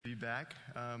back.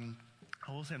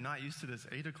 I will say I'm not used to this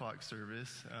 8 o'clock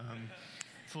service.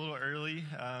 It's a little early,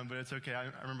 but it's okay.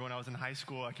 I remember when I was in high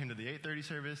school, I came to the 8:30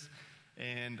 service,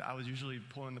 and I was usually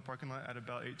pulling the parking lot at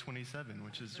about 8:27,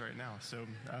 which is right now. So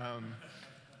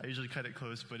I usually cut it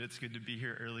close, but it's good to be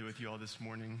here early with you all this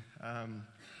morning.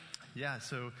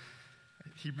 So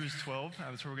Hebrews 12,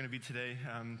 that's where we're going to be today,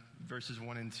 verses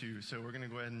 1 and 2. So we're going to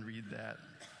go ahead and read that.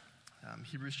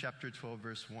 Hebrews chapter 12,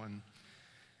 verse 1.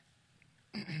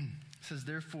 It says,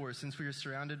 "Therefore, since we are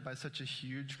surrounded by such a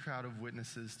huge crowd of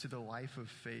witnesses to the life of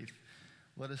faith,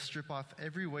 let us strip off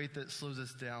every weight that slows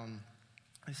us down,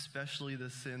 especially the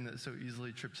sin that so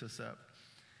easily trips us up.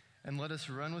 And let us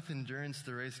run with endurance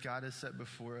the race God has set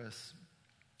before us.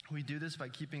 We do this by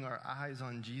keeping our eyes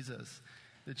on Jesus,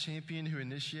 the champion who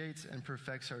initiates and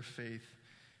perfects our faith.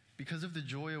 Because of the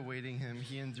joy awaiting him,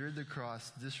 he endured the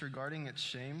cross, disregarding its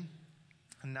shame,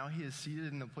 and now he is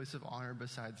seated in the place of honor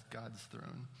beside God's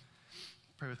throne."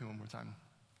 Pray with me one more time.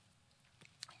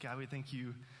 God, we thank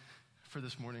you for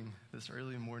this morning, this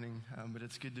early morning, but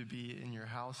it's good to be in your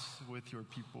house with your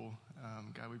people.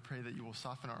 God, we pray that you will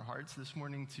soften our hearts this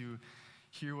morning to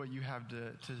hear what you have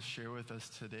to share with us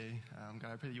today.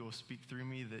 God, I pray that you will speak through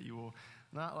me, that you will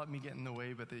not let me get in the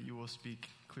way, but that you will speak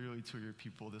clearly to your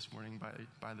people this morning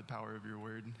by the power of your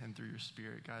word and through your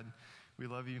spirit. God, we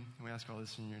love you, and we ask all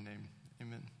this in your name.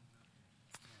 Amen.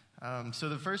 So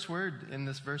the first word in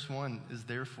this verse 1 is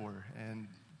therefore. And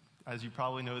as you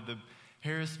probably know, the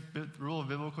Harris rule of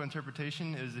biblical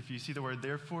interpretation is if you see the word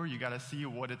therefore, you got to see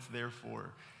what it's there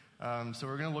for. So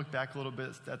we're going to look back a little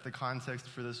bit at the context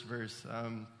for this verse.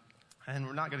 And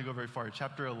we're not going to go very far.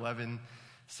 Chapter 11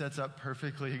 sets up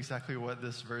perfectly exactly what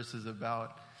this verse is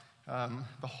about.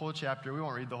 The whole chapter, we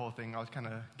won't read the whole thing. I'll kind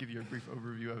of give you a brief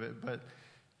overview of it. But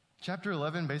chapter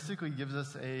 11 basically gives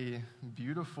us a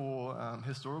beautiful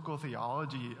historical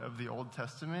theology of the Old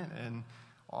Testament and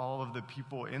all of the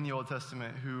people in the Old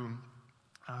Testament who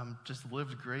just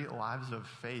lived great lives of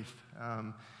faith.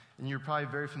 And you're probably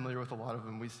very familiar with a lot of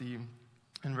them. We see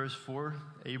in verse 4,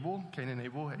 Cain and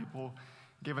Abel. Abel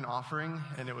gave an offering,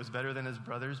 and it was better than his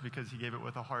brothers because he gave it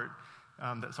with a heart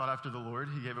that sought after the Lord.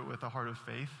 He gave it with a heart of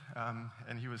faith,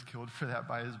 and he was killed for that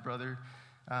by his brother.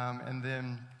 And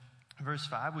then verse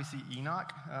 5, we see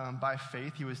Enoch. By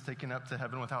faith, he was taken up to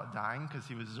heaven without dying because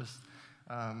he was just,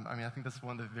 I think that's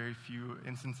one of the very few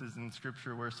instances in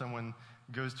Scripture where someone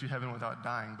goes to heaven without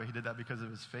dying, but he did that because of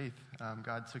his faith.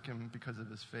 God took him because of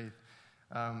his faith.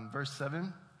 Verse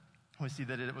 7, we see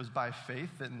that it was by faith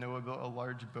that Noah built a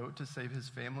large boat to save his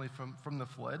family from the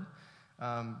flood.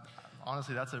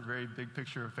 Honestly, that's a very big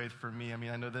picture of faith for me.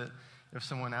 I know that if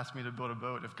someone asked me to build a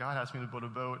boat, if God asked me to build a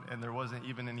boat and there wasn't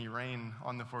even any rain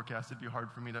on the forecast, it'd be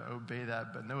hard for me to obey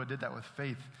that. But Noah did that with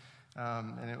faith.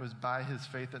 And it was by his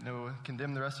faith that Noah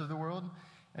condemned the rest of the world,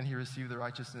 and he received the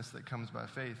righteousness that comes by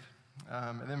faith.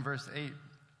 And then verse 8,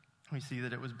 we see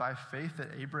that it was by faith that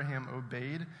Abraham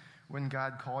obeyed when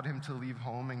God called him to leave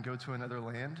home and go to another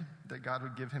land that God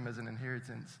would give him as an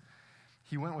inheritance.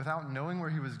 He went without knowing where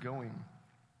he was going.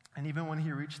 And even when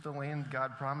he reached the land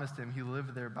God promised him, he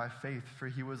lived there by faith, for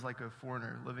he was like a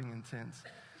foreigner living in tents.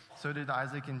 So did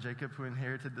Isaac and Jacob, who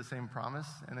inherited the same promise.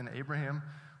 And then Abraham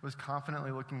was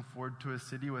confidently looking forward to a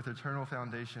city with eternal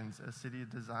foundations, a city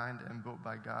designed and built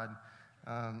by God.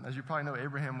 As you probably know,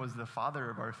 Abraham was the father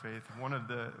of our faith, one of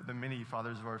the many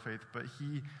fathers of our faith, but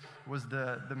he was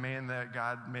the man that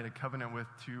God made a covenant with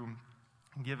to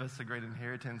give us a great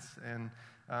inheritance and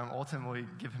ultimately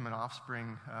give him an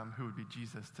offspring who would be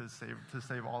Jesus to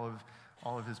save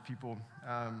all of his people.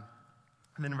 And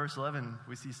then in verse 11,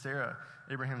 we see Sarah,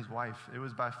 Abraham's wife. It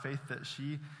was by faith that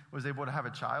she was able to have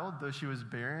a child, though she was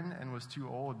barren and was too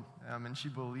old. And she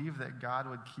believed that God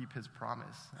would keep his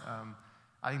promise.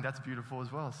 I think that's beautiful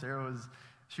as well.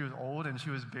 She was old and she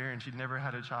was barren. She'd never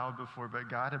had a child before, but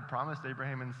God had promised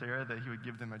Abraham and Sarah that he would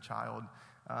give them a child.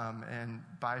 And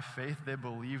by faith, they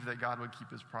believed that God would keep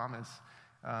his promise.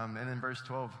 And in verse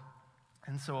 12,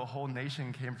 and so a whole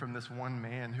nation came from this one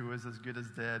man who was as good as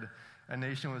dead. A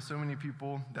nation with so many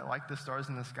people that, like the stars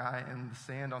in the sky and the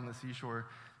sand on the seashore,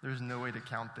 there's no way to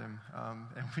count them.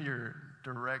 And we are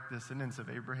direct descendants of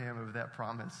Abraham, of that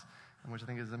promise, which I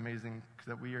think is amazing,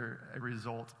 that we are a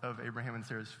result of Abraham and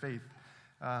Sarah's faith.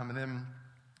 And then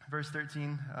verse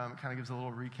 13 kind of gives a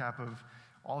little recap of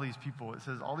all these people. It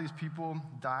says, all these people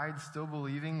died still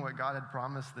believing what God had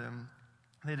promised them.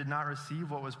 They did not receive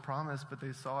what was promised, but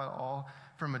they saw it all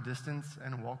from a distance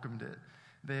and welcomed it.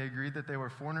 They agreed that they were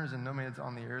foreigners and nomads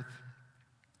on the earth.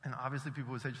 And obviously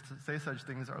people who say such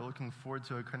things are looking forward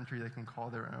to a country they can call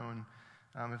their own.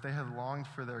 If they had longed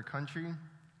for their country,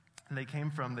 they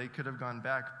came from, they could have gone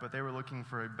back, but they were looking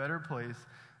for a better place,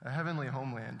 a heavenly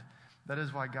homeland. That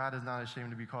is why God is not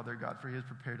ashamed to be called their God, for he has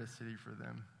prepared a city for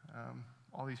them.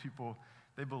 All these people,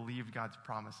 they believed God's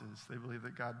promises. They believed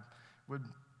that God would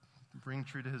bring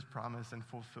true to his promise and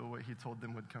fulfill what he told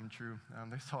them would come true.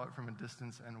 They saw it from a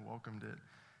distance and welcomed it.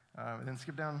 And then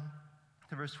skip down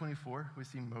to verse 24. We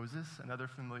see Moses, another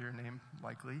familiar name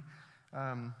likely.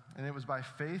 And it was by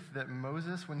faith that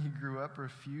Moses, when he grew up,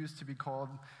 refused to be called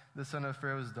the son of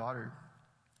Pharaoh's daughter.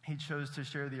 He chose to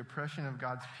share the oppression of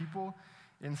God's people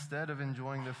instead of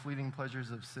enjoying the fleeting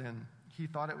pleasures of sin. He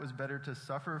thought it was better to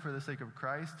suffer for the sake of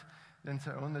Christ than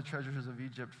to own the treasures of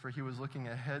Egypt, for he was looking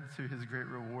ahead to his great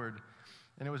reward.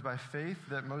 And it was by faith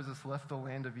that Moses left the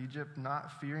land of Egypt,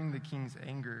 not fearing the king's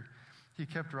anger. He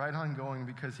kept right on going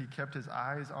because he kept his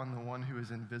eyes on the one who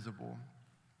is invisible.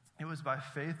 It was by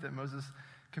faith that Moses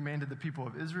commanded the people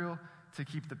of Israel to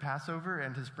keep the Passover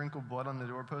and to sprinkle blood on the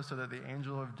doorpost so that the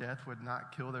angel of death would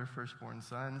not kill their firstborn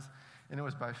sons. And it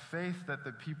was by faith that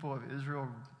the people of Israel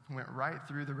went right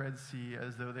through the Red Sea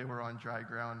as though they were on dry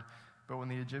ground. But when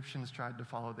the Egyptians tried to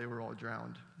follow, they were all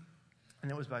drowned.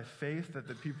 And it was by faith that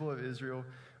the people of Israel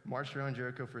marched around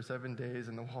Jericho for 7 days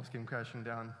and the walls came crashing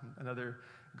down. Another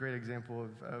great example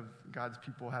of God's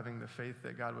people having the faith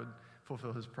that God would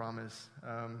fulfill his promise.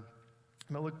 I'm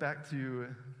going to look back to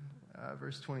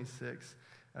verse 26.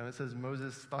 It says,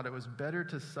 Moses thought it was better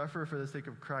to suffer for the sake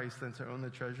of Christ than to own the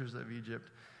treasures of Egypt,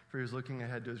 for he was looking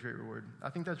ahead to his great reward. I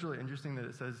think that's really interesting that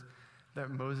it says that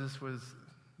Moses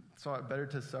saw it better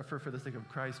to suffer for the sake of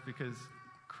Christ because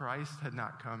Christ had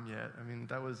not come yet. I mean,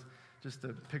 that was just a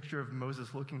picture of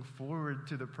Moses looking forward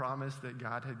to the promise that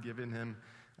God had given him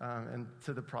and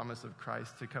to the promise of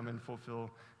Christ to come and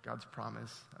fulfill God's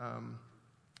promise.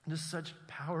 Just such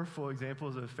powerful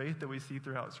examples of faith that we see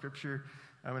throughout Scripture,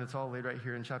 and it's all laid right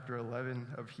here in chapter 11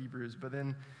 of Hebrews. But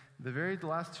then the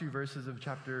last two verses of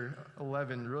chapter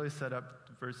 11 really set up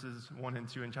verses 1 and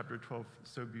 2 in chapter 12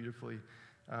 so beautifully.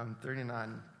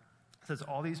 39 says,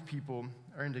 all these people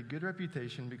earned a good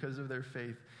reputation because of their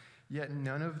faith, yet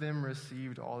none of them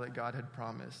received all that God had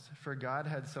promised. For God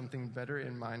had something better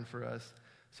in mind for us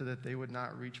so that they would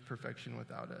not reach perfection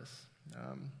without us.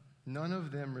 None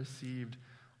of them received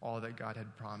all that God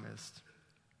had promised.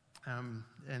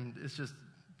 And it's just,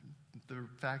 the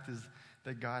fact is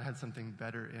that God had something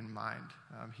better in mind.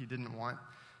 He didn't want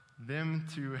them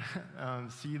to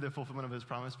see the fulfillment of his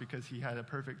promise because he had a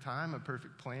perfect time, a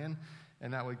perfect plan,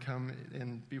 and that would come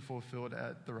and be fulfilled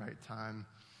at the right time.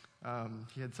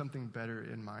 He had something better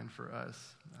in mind for us.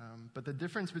 But the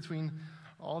difference between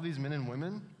all these men and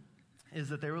women is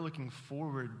that they were looking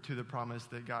forward to the promise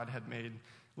that God had made,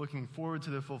 looking forward to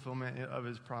the fulfillment of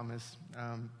his promise.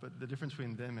 But the difference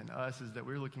between them and us is that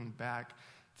we're looking back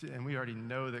and we already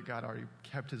know that God already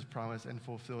kept his promise and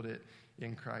fulfilled it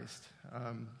in Christ.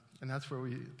 And that's where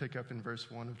we pick up in verse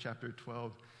 1 of chapter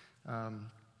 12.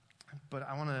 But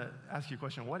I want to ask you a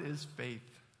question. What is faith?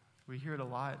 We hear it a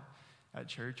lot at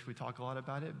church. We talk a lot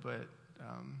about it, but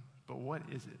what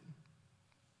is it?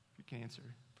 You can answer,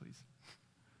 please.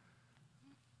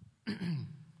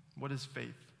 What is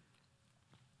faith?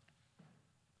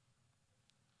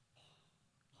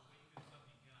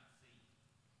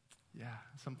 Yeah,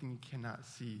 something you cannot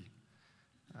see.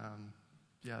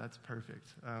 Yeah, that's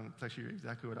perfect. It's actually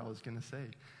exactly what I was going to say.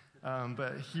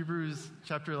 But Hebrews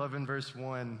chapter 11, verse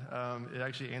 1, it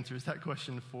actually answers that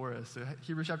question for us. So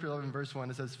Hebrews chapter 11, verse 1,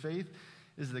 it says, faith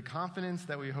is the confidence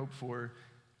that we hope for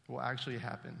will actually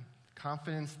happen.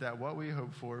 Confidence that what we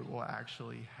hope for will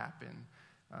actually happen.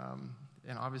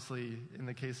 And obviously, in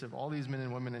the case of all these men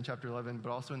and women in chapter 11,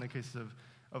 but also in the case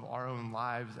of our own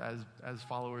lives as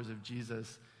followers of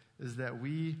Jesus, is that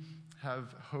we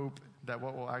have hope that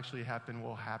what will actually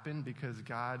happen because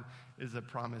God is a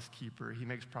promise keeper. He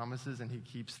makes promises and he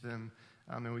keeps them,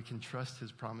 and we can trust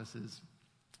his promises.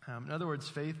 In other words,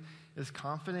 faith is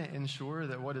confident and sure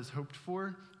that what is hoped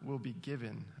for will be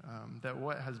given, that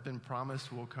what has been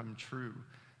promised will come true.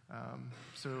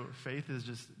 So faith is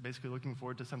just basically looking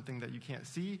forward to something that you can't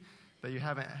see, that you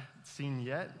haven't seen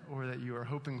yet, or that you are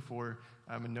hoping for,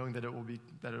 and knowing that it will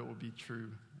be true.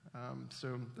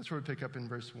 So that's where we pick up in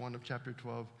verse 1 of chapter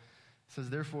 12. It says,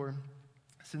 therefore,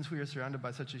 since we are surrounded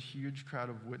by such a huge crowd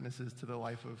of witnesses to the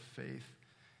life of faith.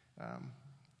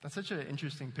 That's such an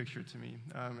interesting picture to me.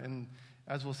 And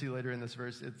as we'll see later in this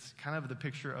verse, it's kind of the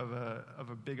picture of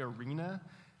a big arena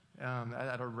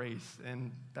at a race.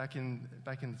 And back in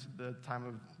the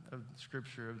time of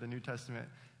Scripture, of the New Testament,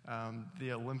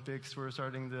 the Olympics were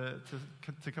starting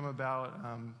to come about.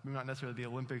 Not necessarily the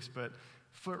Olympics, but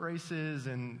foot races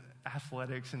and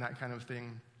athletics and that kind of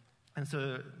thing. And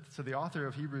so the author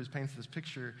of Hebrews paints this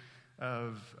picture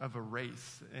of a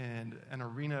race and an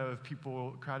arena of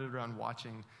people crowded around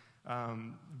watching.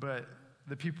 But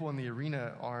the people in the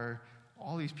arena are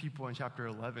all these people in chapter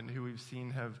 11 who we've seen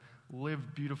have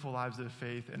lived beautiful lives of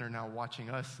faith and are now watching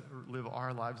us live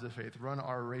our lives of faith, run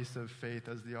our race of faith,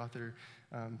 as the author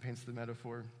paints the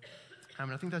metaphor.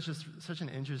 And I think that's just such an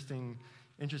interesting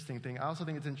thing. I also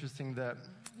think it's interesting that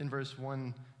in verse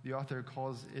 1, the author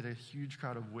calls it a huge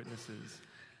crowd of witnesses.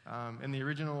 In the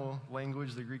original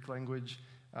language, the Greek language,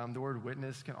 the word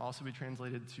witness can also be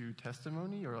translated to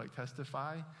testimony or like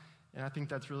testify. And I think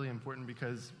that's really important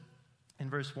because in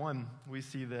verse 1, we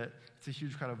see that it's a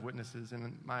huge crowd of witnesses.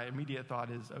 And my immediate thought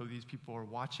is, oh, these people are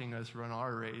watching us run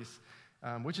our race,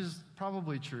 which is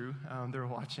probably true. They're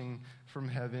watching from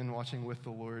heaven, watching with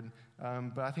the Lord.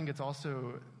 But I think it's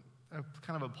also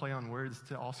kind of a play on words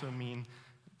to also mean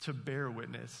to bear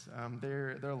witness.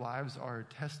 Their lives are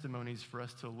testimonies for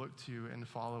us to look to and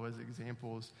follow as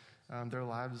examples. Their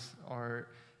lives are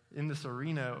in this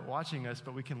arena watching us,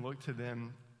 but we can look to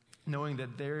them knowing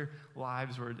that their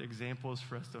lives were examples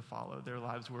for us to follow. Their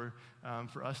lives were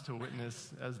for us to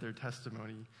witness as their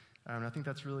testimony. And I think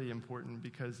that's really important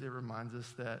because it reminds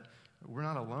us that we're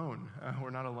not alone.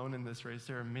 We're not alone in this race.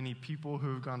 There are many people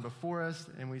who have gone before us,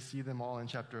 and we see them all in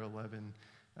chapter 11.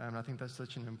 And I think that's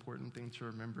such an important thing to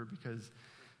remember because,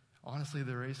 honestly,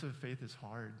 the race of faith is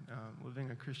hard. Living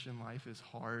a Christian life is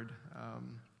hard.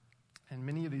 And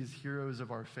many of these heroes of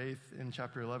our faith in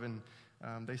chapter 11,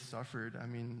 they suffered. I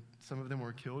mean, some of them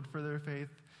were killed for their faith.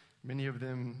 Many of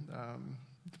them,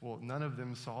 none of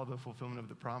them saw the fulfillment of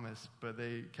the promise, but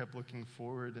they kept looking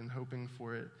forward and hoping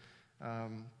for it.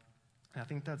 I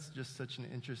think that's just such an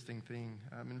interesting thing.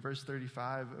 In verse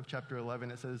 35 of chapter 11,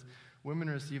 it says, "Women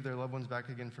received their loved ones back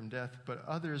again from death, but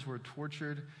others were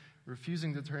tortured,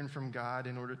 refusing to turn from God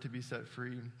in order to be set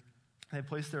free. They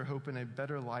placed their hope in a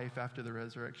better life after the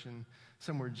resurrection.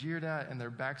 Some were jeered at, and their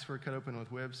backs were cut open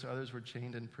with whips. Others were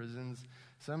chained in prisons.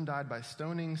 Some died by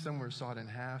stoning. Some were sawed in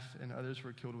half, and others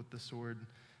were killed with the sword."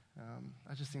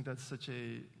 I just think that's such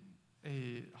a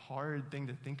hard thing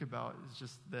to think about. It's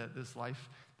just that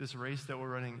this race that we're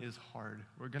running is hard.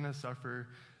 We're going to suffer.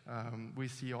 We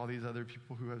see all these other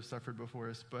people who have suffered before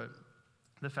us, but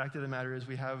the fact of the matter is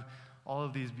we have all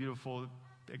of these beautiful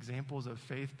examples of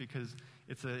faith because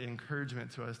it's an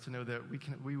encouragement to us to know that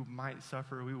we might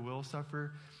suffer, we will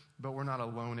suffer, but we're not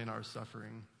alone in our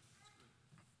suffering.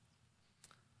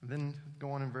 Then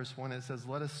go on in verse 1, it says,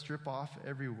 "Let us strip off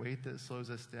every weight that slows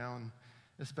us down,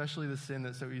 especially the sin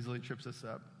that so easily trips us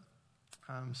up."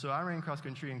 So I ran cross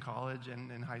country in college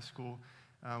and in high school.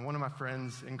 One of my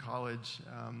friends in college,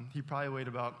 he probably weighed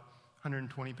about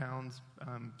 120 pounds,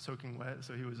 soaking wet,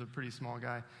 so he was a pretty small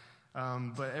guy.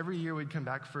 But every year we'd come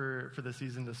back for the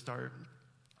season to start,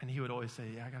 and he would always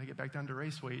say, "Yeah, I got to get back down to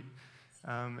race weight."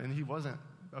 And he wasn't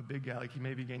a big guy; like he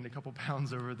maybe gained a couple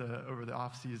pounds over the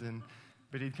off season,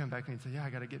 but he'd come back and he'd say, "Yeah, I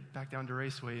got to get back down to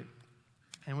race weight."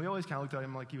 And we always kind of looked at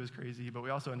him like he was crazy, but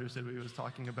we also understood what he was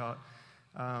talking about.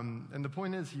 And the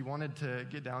point is, he wanted to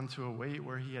get down to a weight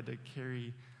where he had to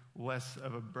carry less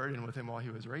of a burden with him while he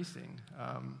was racing.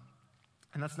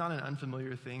 And that's not an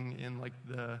unfamiliar thing in like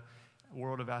the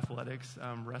world of athletics.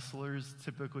 Wrestlers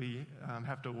typically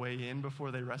have to weigh in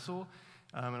before they wrestle,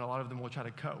 and a lot of them will try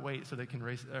to cut weight so they can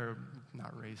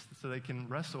so they can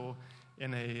wrestle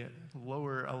in a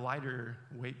lighter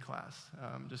weight class,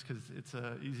 just because it's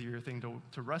an easier thing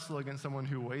to wrestle against someone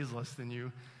who weighs less than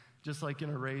you. Just like in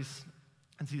a race,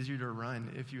 it's easier to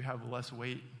run if you have less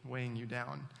weight weighing you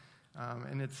down.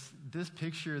 And it's this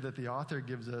picture that the author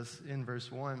gives us in verse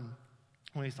 1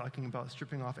 when he's talking about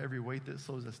stripping off every weight that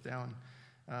slows us down.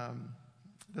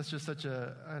 That's just such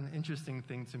an interesting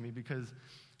thing to me because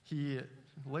he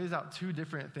lays out two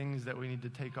different things that we need to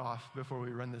take off before we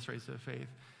run this race of faith.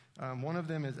 One of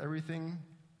them is everything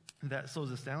that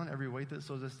slows us down, every weight that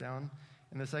slows us down.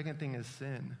 And the second thing is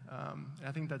sin. And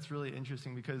I think that's really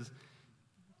interesting because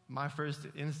my first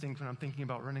instinct when I'm thinking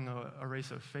about running a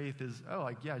race of faith is,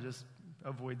 just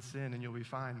avoid sin and you'll be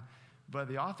fine. But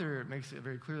the author makes it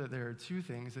very clear that there are two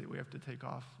things that we have to take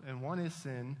off. And one is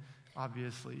sin,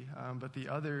 obviously, but the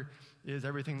other is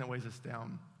everything that weighs us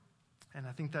down. And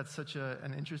I think that's such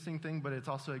an interesting thing, but it's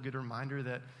also a good reminder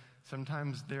that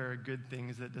sometimes there are good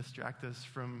things that distract us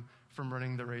from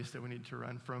running the race that we need to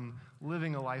run, from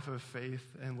living a life of faith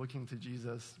and looking to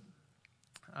Jesus.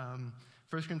 1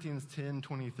 Corinthians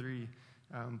 10:23,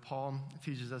 Paul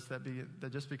teaches us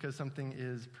that just because something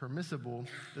is permissible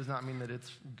does not mean that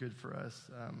it's good for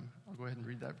us. I'll go ahead and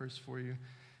read that verse for you.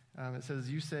 It says,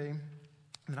 "You say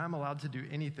that I'm allowed to do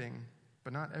anything,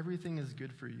 but not everything is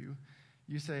good for you.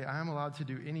 You say, I am allowed to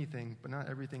do anything, but not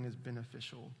everything is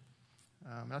beneficial."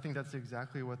 And I think that's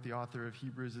exactly what the author of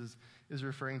Hebrews is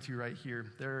referring to right here.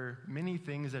 There are many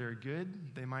things that are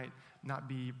good. They might not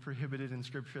be prohibited in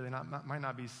Scripture. They might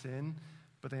not be sin,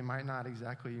 but they might not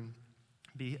exactly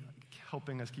be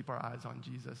helping us keep our eyes on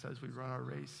Jesus as we run our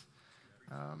race.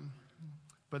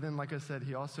 But then, like I said,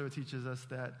 he also teaches us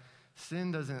that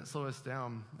sin doesn't slow us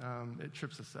down. It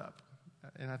trips us up.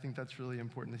 And I think that's really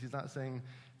important. He's not saying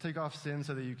take off sin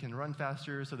so that you can run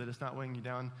faster, so that it's not weighing you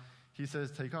down. He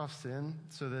says take off sin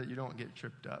so that you don't get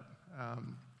tripped up.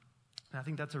 And I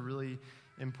think that's a really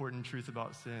important truth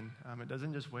about sin. It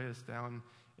doesn't just weigh us down.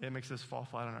 It makes us fall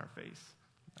flat on our face.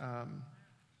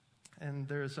 And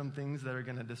there are some things that are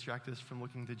going to distract us from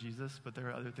looking to Jesus, but there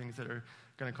are other things that are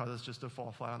going to cause us just to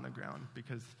fall flat on the ground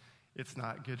because it's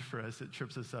not good for us. It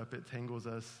trips us up. It tangles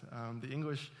us. The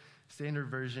English Standard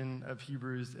Version of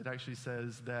Hebrews, it actually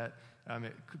says that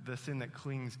the sin that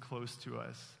clings close to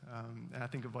us. And I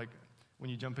think of like when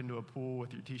you jump into a pool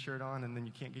with your T-shirt on and then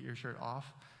you can't get your shirt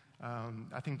off.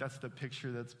 I think that's the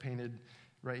picture that's painted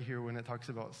right here when it talks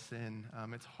about sin.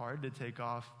 It's hard to take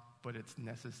off, but it's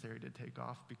necessary to take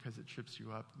off because it trips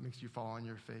you up, makes you fall on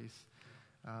your face.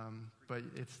 But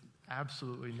it's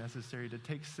absolutely necessary to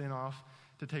take sin off,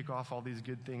 to take off all these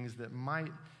good things that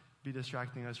might be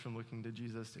distracting us from looking to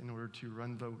Jesus in order to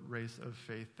run the race of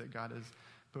faith that God has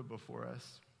put before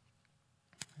us.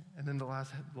 And then the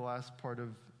last part of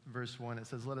verse 1, it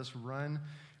says, let us run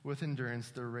with endurance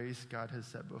the race God has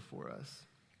set before us.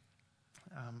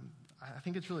 I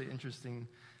think it's really interesting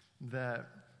that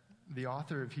the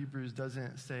author of Hebrews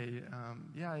doesn't say,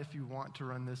 if you want to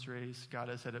run this race, God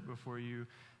has set it before you.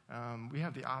 We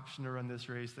have the option to run this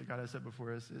race that God has set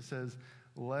before us. It says,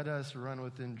 let us run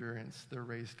with endurance the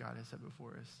race God has set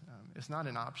before us. It's not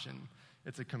an option.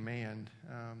 It's a command.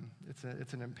 It's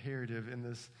an imperative in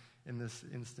this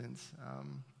instance.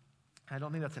 I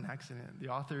don't think that's an accident. The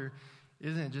author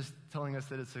isn't just telling us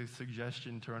that it's a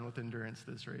suggestion to run with endurance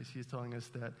this race. He's telling us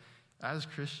that as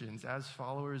Christians, as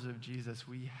followers of Jesus,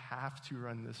 we have to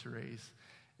run this race,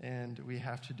 and we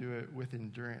have to do it with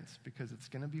endurance because it's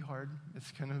going to be hard.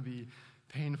 It's going to be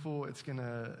painful. It's going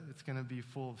to be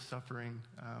full of suffering,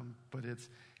 but it's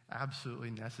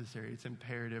absolutely necessary. It's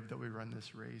imperative that we run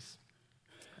this race.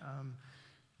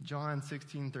 John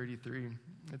 16:33,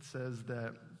 it says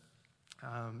that,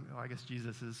 I guess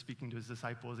Jesus is speaking to his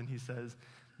disciples, and he says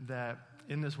that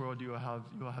in this world you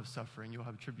will have suffering, you'll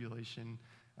have tribulation,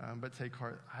 but take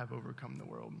heart, I have overcome the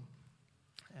world.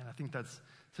 And I think that's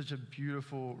such a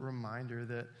beautiful reminder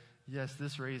that, yes,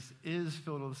 this race is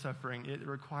filled with suffering. It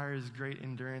requires great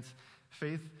endurance.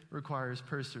 Faith requires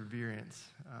perseverance.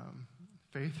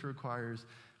 Faith requires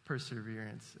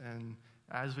perseverance. And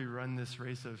as we run this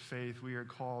race of faith, we are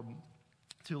called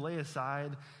to lay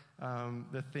aside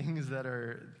the things that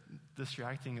are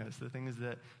distracting us, the things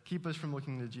that keep us from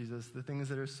looking to Jesus, the things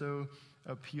that are so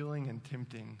appealing and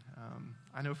tempting.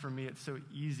 I know for me, it's so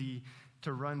easy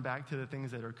to run back to the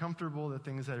things that are comfortable, the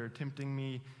things that are tempting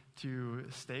me to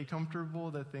stay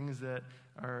comfortable, the things that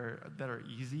are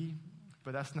easy.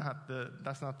 But that's not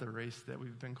the race that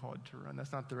we've been called to run.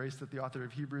 That's not the race that the author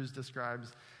of Hebrews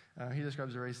describes. He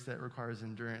describes a race that requires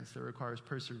endurance, that requires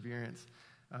perseverance,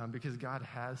 because God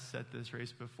has set this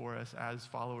race before us as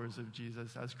followers of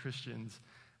Jesus, as Christians,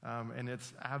 and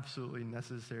it's absolutely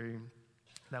necessary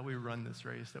that we run this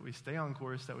race, that we stay on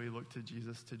course, that we look to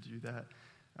Jesus to do that.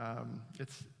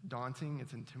 It's daunting,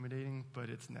 it's intimidating, but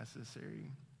it's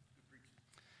necessary.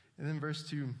 And then verse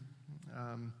 2,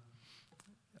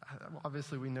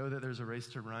 obviously we know that there's a race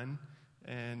to run,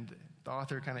 and the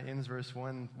author kind of ends verse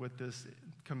 1 with this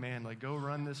command, like, go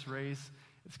run this race.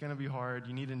 It's going to be hard.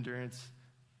 You need endurance,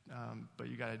 but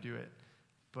you got to do it.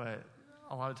 But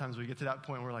a lot of times we get to that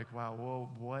point where we're like, wow,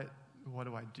 well, what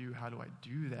do I do? How do I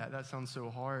do that? That sounds so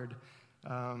hard.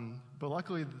 But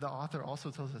luckily, the author also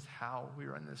tells us how we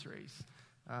run this race.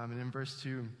 And in verse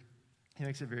 2, he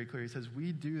makes it very clear. He says,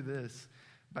 we do this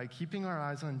by keeping our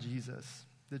eyes on Jesus,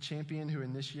 the champion who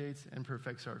initiates and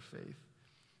perfects our faith.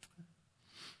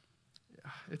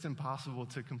 It's impossible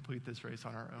to complete this race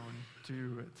on our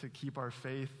own, to keep our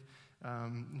faith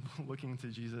looking to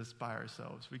Jesus by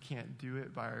ourselves. We can't do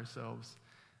it by ourselves.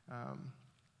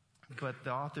 But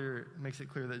the author makes it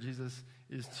clear that Jesus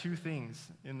is two things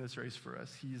in this race for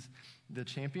us. He's the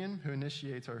champion who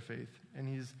initiates our faith, and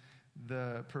he's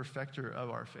the perfecter of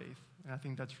our faith. And I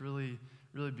think that's really,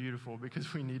 really beautiful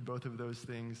because we need both of those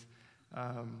things.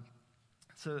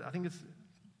 So I think it's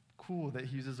cool that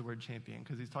he uses the word champion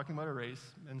because he's talking about a race.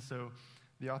 And so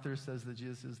the author says that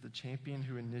Jesus is the champion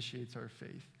who initiates our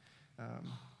faith.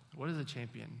 What is a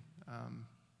champion?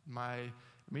 My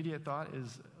immediate thought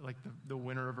is like the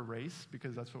winner of a race,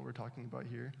 because that's what we're talking about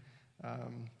here.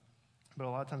 But a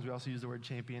lot of times we also use the word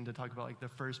champion to talk about like the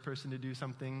first person to do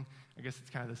something. I guess it's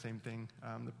kind of the same thing.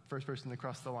 The first person to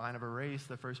cross the line of a race,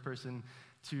 the first person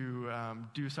to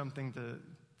do something, to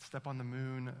step on the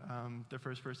moon, the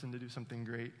first person to do something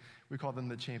great. We call them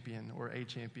the champion or a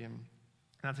champion.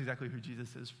 And that's exactly who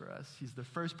Jesus is for us. He's the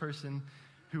first person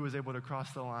who was able to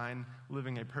cross the line,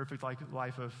 living a perfect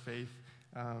life of faith.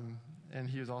 And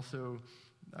he was also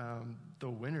the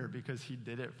winner because he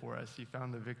did it for us. He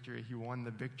found the victory. He won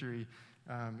the victory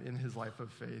in his life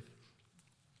of faith.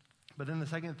 But then the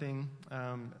second thing,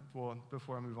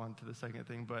 before I move on to the second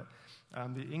thing, but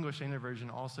the English Standard Version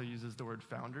also uses the word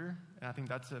founder. And I think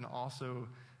that's also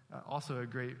a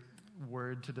great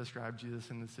word to describe Jesus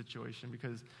in this situation,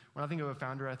 because when I think of a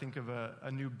founder, I think of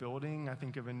a new building. I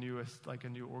think of a new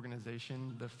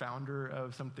organization, the founder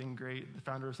of something great, the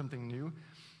founder of something new.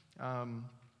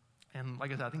 And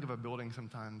like I said, I think of a building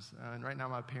sometimes. And right now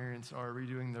my parents are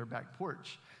redoing their back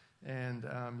porch. And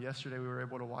yesterday we were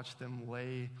able to watch them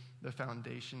lay the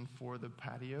foundation for the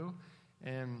patio.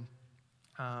 And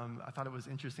I thought it was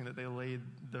interesting that they laid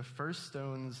the first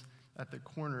stones at the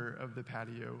corner of the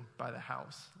patio by the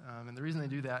house. And the reason they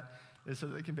do that is so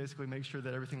that they can basically make sure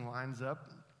that everything lines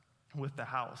up with the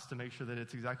house, to make sure that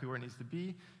it's exactly where it needs to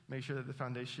be, make sure that the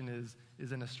foundation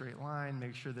is in a straight line,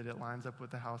 make sure that it lines up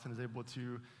with the house and is able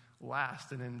to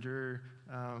last and endure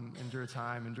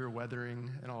time, endure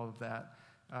weathering, and all of that.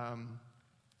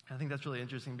 I think that's really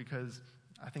interesting because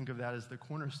I think of that as the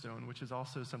cornerstone, which is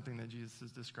also something that Jesus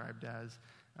is described as.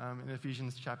 In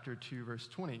Ephesians chapter 2, verse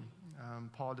 20,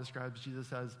 Paul describes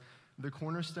Jesus as the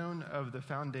cornerstone of the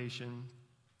foundation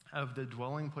of the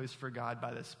dwelling place for God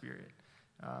by the Spirit,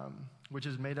 which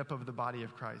is made up of the body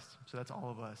of Christ. So that's all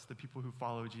of us, the people who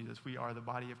follow Jesus. We are the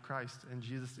body of Christ, and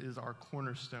Jesus is our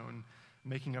cornerstone,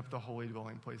 making up the holy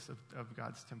dwelling place of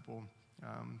God's temple,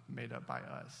 made up by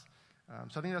us.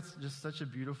 So I think that's just such a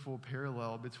beautiful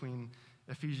parallel between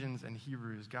Ephesians and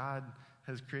Hebrews. God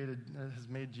has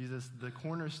made Jesus the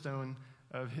cornerstone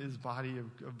of his body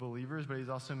of believers, but he's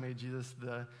also made Jesus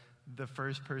the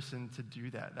first person to do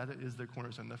that. That is the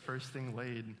cornerstone, the first thing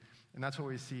laid. And that's what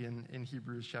we see in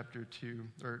Hebrews chapter 2,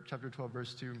 or chapter 12,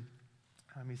 verse 2.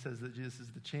 He says that Jesus is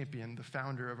the champion, the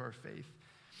founder of our faith.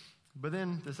 But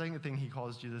then the second thing he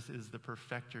calls Jesus is the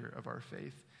perfecter of our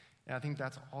faith. And I think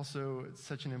that's also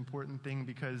such an important thing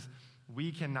because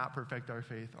we cannot perfect our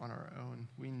faith on our own.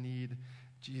 We need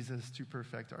Jesus to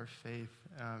perfect our faith.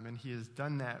 And he has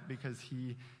done that because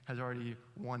he has already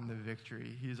won the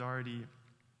victory. He's already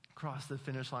crossed the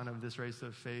finish line of this race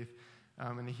of faith.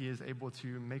 And he is able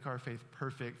to make our faith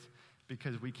perfect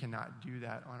because we cannot do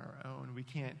that on our own. We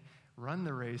can't run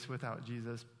the race without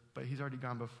Jesus, but he's already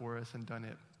gone before us and done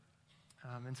it.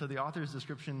 And so the author's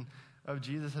description of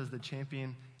Jesus as the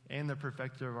champion and the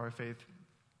perfecter of our faith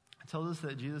tells us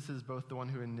that Jesus is both the one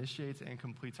who initiates and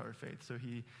completes our faith. So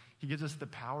he gives us the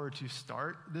power to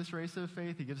start this race of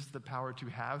faith. He gives us the power to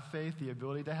have faith, the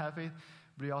ability to have faith,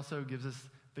 but he also gives us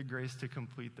the grace to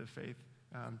complete the faith,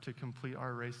 to complete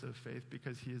our race of faith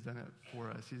because he has done it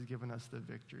for us. He's given us the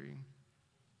victory.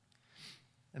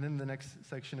 And then the next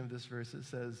section of this verse, it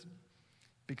says,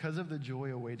 because of the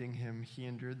joy awaiting him, he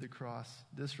endured the cross,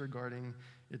 disregarding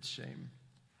its shame.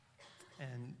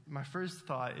 And my first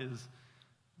thought is,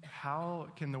 how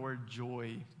can the word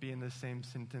joy be in the same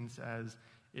sentence as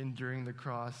enduring the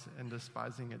cross and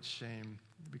despising its shame?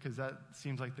 Because that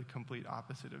seems like the complete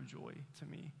opposite of joy to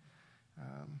me.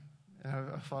 And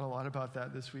I've thought a lot about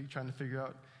that this week, trying to figure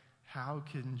out how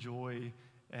can joy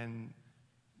and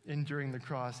enduring the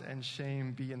cross and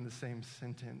shame be in the same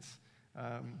sentence.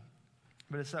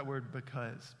 But it's that word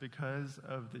because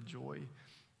of the joy.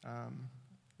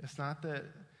 It's not that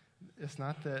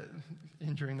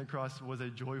enduring the cross was a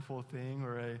joyful thing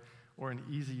or an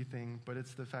easy thing, but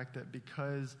it's the fact that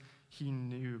because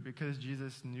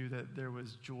Jesus knew that there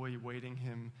was joy waiting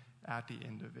him at the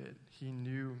end of it. He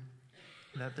knew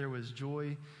that there was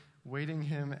joy waiting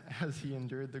him as he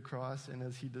endured the cross and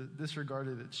as he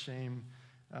disregarded its shame.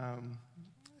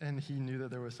 And he knew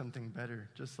that there was something better.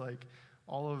 Just like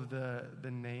all of the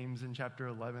names in chapter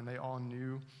 11, they all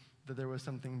knew that there was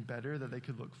something better that they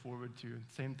could look forward to.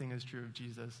 Same thing is true of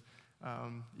Jesus.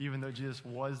 Even though Jesus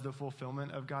was the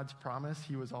fulfillment of God's promise,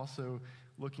 he was also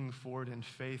looking forward in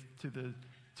faith to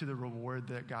the reward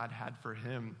that God had for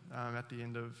him at the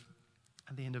end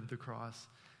of the cross.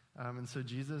 And so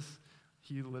Jesus,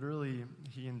 he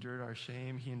endured our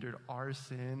shame, he endured our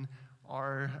sin,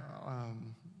 our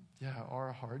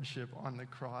hardship on the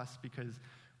cross because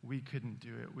we couldn't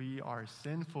do it. We are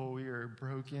sinful, we are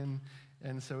broken,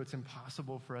 and so it's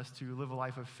impossible for us to live a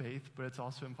life of faith, but it's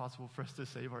also impossible for us to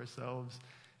save ourselves,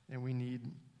 and we need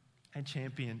a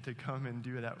champion to come and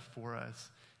do that for us.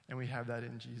 And we have that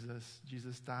in Jesus.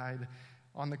 Jesus died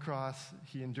on the cross.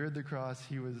 He endured the cross.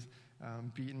 He was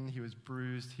beaten. He was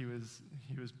bruised. He was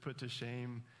put to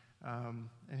shame.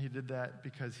 And he did that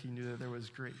because he knew that there was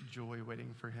great joy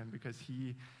waiting for him, because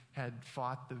he had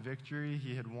fought the victory.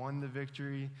 He had won the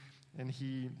victory, and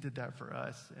he did that for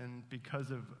us. And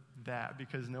because of that,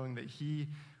 because knowing that he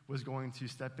was going to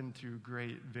step into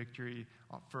great victory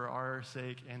for our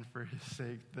sake and for his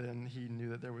sake, then he knew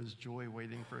that there was joy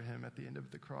waiting for him at the end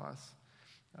of the cross,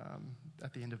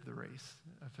 at the end of the race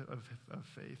of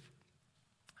faith.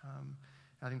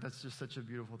 I think that's just such a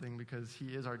beautiful thing, because he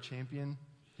is our champion.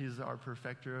 He is our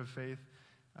perfecter of faith.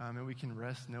 And we can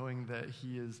rest knowing that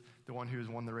he is the one who has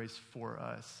won the race for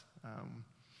us.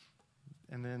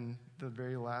 And then the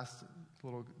very last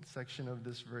little section of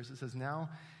this verse, it says, "Now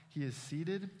he is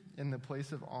seated in the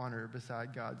place of honor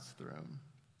beside God's throne."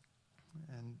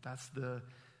 And that's the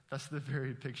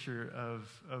very picture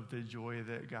of the joy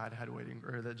that God had waiting,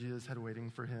 or that Jesus had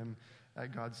waiting for him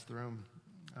at God's throne.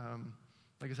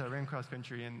 Like I said, I ran cross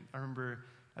country, and I remember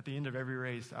at the end of every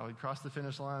race, I would cross the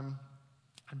finish line.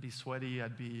 I'd be sweaty.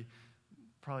 I'd be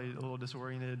probably a little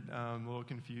disoriented, a little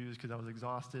confused because I was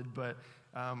exhausted. But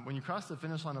when you cross the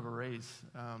finish line of a race,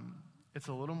 it's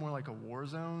a little more like a war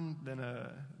zone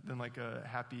than like a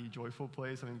happy, joyful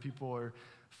place. I mean, people are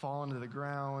falling to the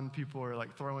ground. People are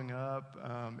like throwing up.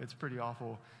 It's pretty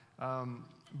awful.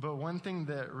 But one thing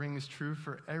that rings true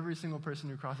for every single person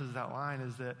who crosses that line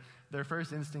is that their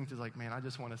first instinct is like, man, I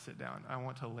just want to sit down. I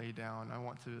want to lay down. I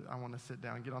want to sit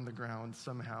down, get on the ground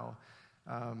somehow.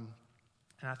 And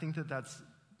I think that that's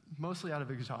mostly out of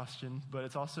exhaustion, but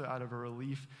it's also out of a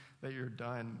relief that you're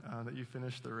done, that you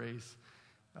finished the race.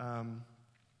 And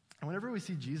whenever we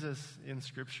see Jesus in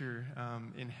Scripture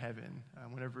in heaven,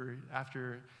 whenever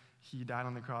after he died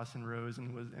on the cross and rose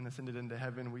and ascended into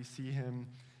heaven, we see him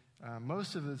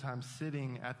most of the time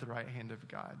sitting at the right hand of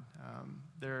God.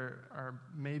 There are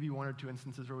maybe one or two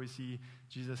instances where we see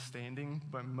Jesus standing,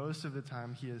 but most of the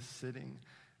time he is sitting.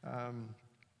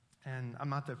 And I'm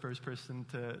not the first person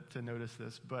to notice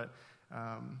this, but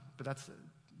that's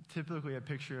typically a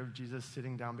picture of Jesus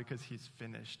sitting down because he's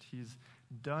finished. He's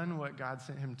done what God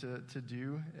sent him to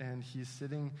do, and he's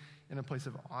sitting in a place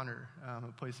of honor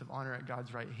at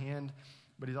God's right hand.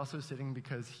 But he's also sitting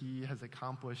because he has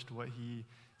accomplished what he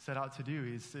set out to do.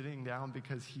 He's sitting down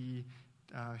because he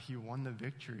won the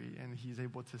victory, and he's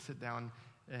able to sit down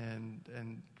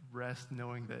and rest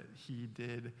knowing that he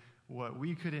did what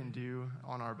we couldn't do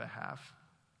on our behalf.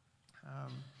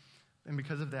 And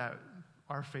because of that,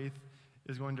 our faith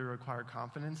is going to require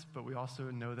confidence, but we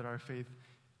also know that our faith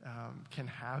can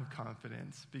have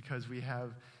confidence because we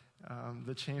have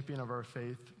the champion of our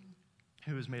faith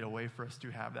who has made a way for us to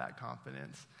have that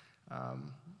confidence.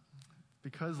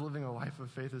 Because living a life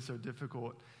of faith is so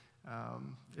difficult,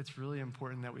 it's really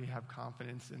important that we have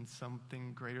confidence in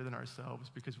something greater than ourselves,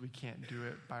 because we can't do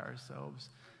it by ourselves.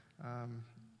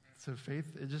 So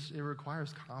faith, it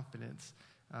requires confidence,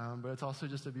 but it's also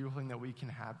just a beautiful thing that we can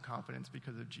have confidence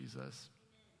because of Jesus.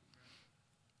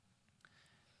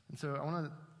 And so I want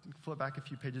to flip back a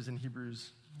few pages in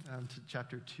Hebrews to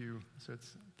chapter 2. So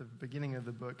it's the beginning of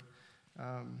the book.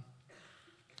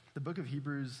 The book of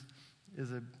Hebrews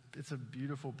it's a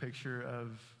beautiful picture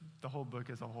of the whole book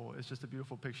as a whole. It's just a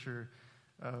beautiful picture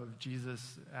of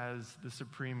Jesus as the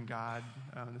supreme God,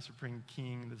 the supreme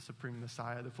King, the supreme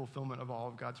Messiah, the fulfillment of all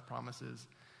of God's promises.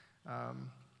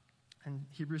 And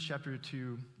Hebrews chapter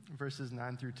 2, verses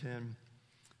 9 through 10,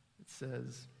 it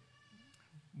says,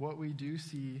 "What we do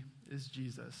see is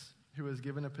Jesus, who was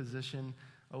given a position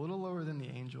a little lower than the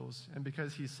angels, and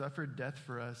because he suffered death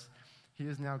for us, he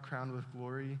is now crowned with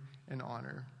glory and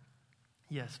honor.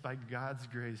 Yes, by God's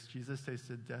grace, Jesus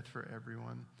tasted death for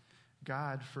everyone.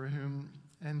 God, for whom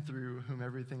and through whom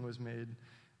everything was made,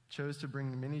 chose to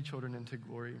bring many children into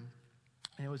glory.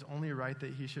 And it was only right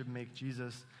that he should make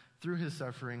Jesus, through his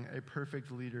suffering, a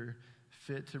perfect leader,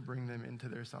 fit to bring them into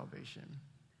their salvation."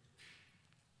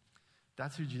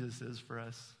 That's who Jesus is for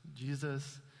us.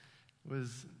 Jesus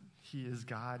he is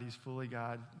God. He's fully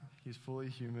God. He's fully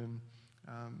human.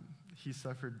 He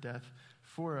suffered death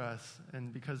for us,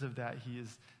 and because of that, he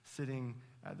is sitting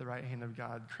at the right hand of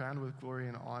God, crowned with glory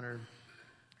and honor.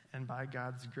 And by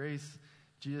God's grace,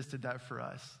 Jesus did that for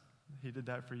us. He did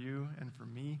that for you and for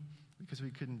me because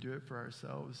we couldn't do it for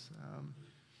ourselves.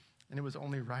 And it was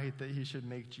only right that he should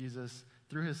make Jesus,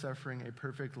 through his suffering, a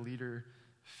perfect leader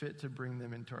fit to bring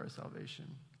them into our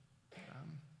salvation.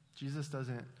 Jesus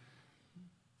doesn't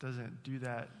do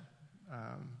that.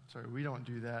 We don't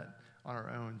do that on our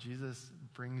own. Jesus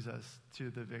brings us to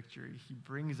the victory. He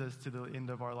brings us to the end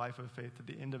of our life of faith, to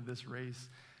the end of this race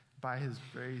by his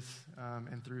grace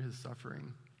and through his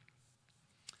suffering.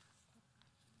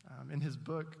 In his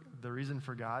book, The Reason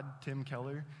for God, Tim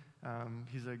Keller,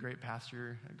 he's a great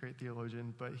pastor, a great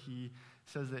theologian, but he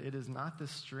says that it is not the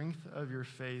strength of your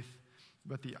faith,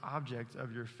 but the object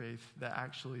of your faith that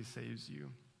actually saves you.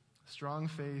 Strong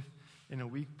faith in a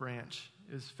weak branch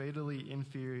is fatally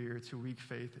inferior to weak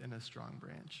faith in a strong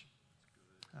branch.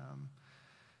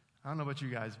 I don't know about you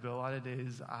guys, but a lot of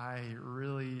days I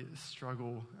really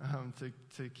struggle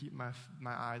to keep my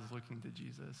eyes looking to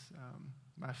Jesus.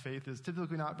 My faith is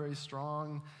typically not very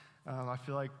strong. I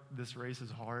feel like this race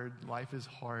is hard. Life is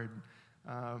hard.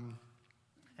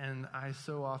 And I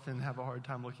so often have a hard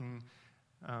time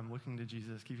looking to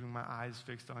Jesus, keeping my eyes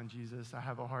fixed on Jesus. I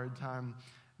have a hard time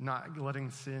not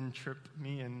letting sin trip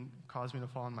me and cause me to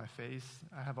fall on my face.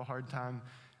 I have a hard time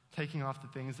taking off the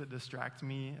things that distract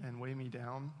me and weigh me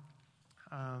down.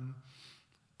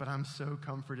 But I'm so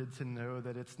comforted to know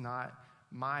that it's not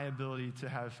my ability to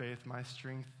have faith, my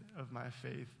strength of my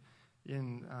faith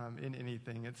in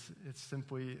anything. It's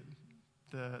simply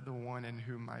the one in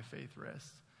whom my faith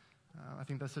rests. I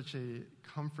think that's such a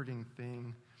comforting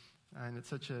thing, and it's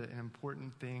such an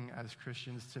important thing as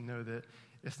Christians to know that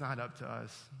it's not up to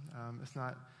us. It's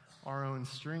not our own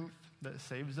strength that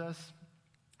saves us,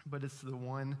 but it's the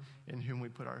one in whom we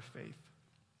put our faith.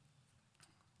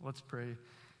 Let's pray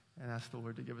and ask the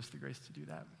Lord to give us the grace to do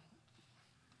that.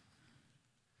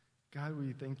 God,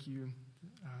 we thank you.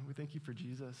 We thank you for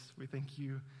Jesus. We thank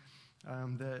you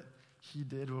that he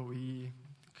did what we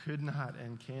could not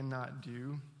and cannot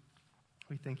do.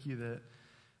 We thank you that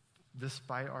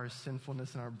despite our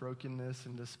sinfulness and our brokenness,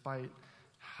 and despite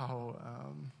how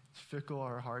fickle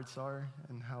our hearts are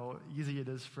and how easy it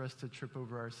is for us to trip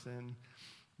over our sin,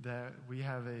 that we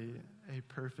have a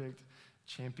perfect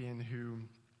champion who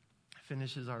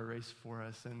finishes our race for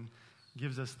us and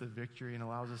gives us the victory and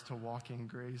allows us to walk in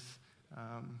grace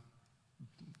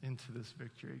into this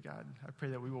victory, God. I pray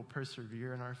that we will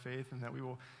persevere in our faith and that we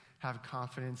will have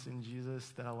confidence in Jesus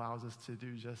that allows us to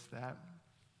do just that.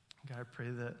 God, I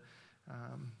pray that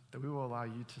we will allow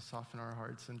you to soften our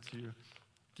hearts and to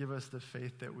give us the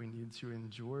faith that we need to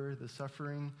endure the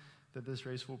suffering that this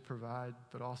race will provide,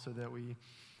 but also that we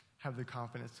have the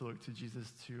confidence to look to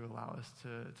Jesus to allow us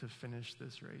to finish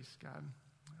this race, God.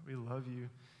 We love you,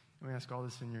 and we ask all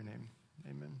this in your name.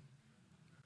 Amen.